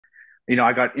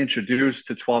I got introduced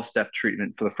to 12-step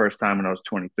treatment for the first time when I was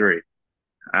 23.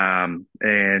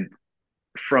 And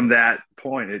from that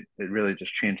point, it really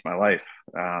just changed my life.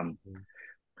 Um,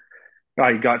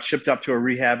 I got shipped up to a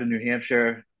rehab in New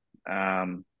Hampshire. I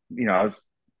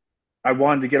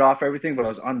wanted to get off everything, but I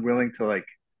was unwilling to like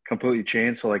completely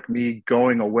change. So like me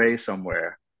going away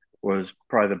somewhere was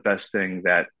probably the best thing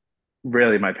that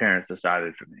really my parents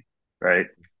decided for me, right?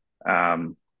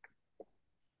 Um,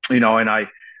 and I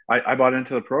bought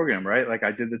into the program, right? Like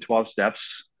I did the 12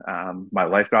 steps. My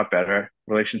life got better.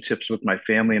 Relationships with my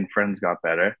family and friends got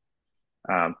better.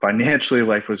 Financially,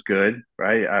 life was good,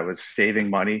 right? I was saving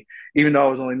money. Even though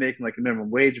I was only making like a minimum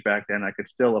wage back then, I could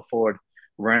still afford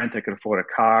rent. I could afford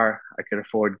a car. I could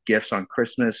afford gifts on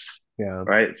Christmas, Yeah.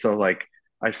 right? So like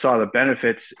I saw the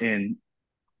benefits in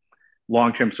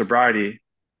long-term sobriety,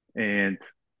 and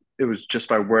it was just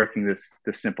by working this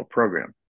simple program.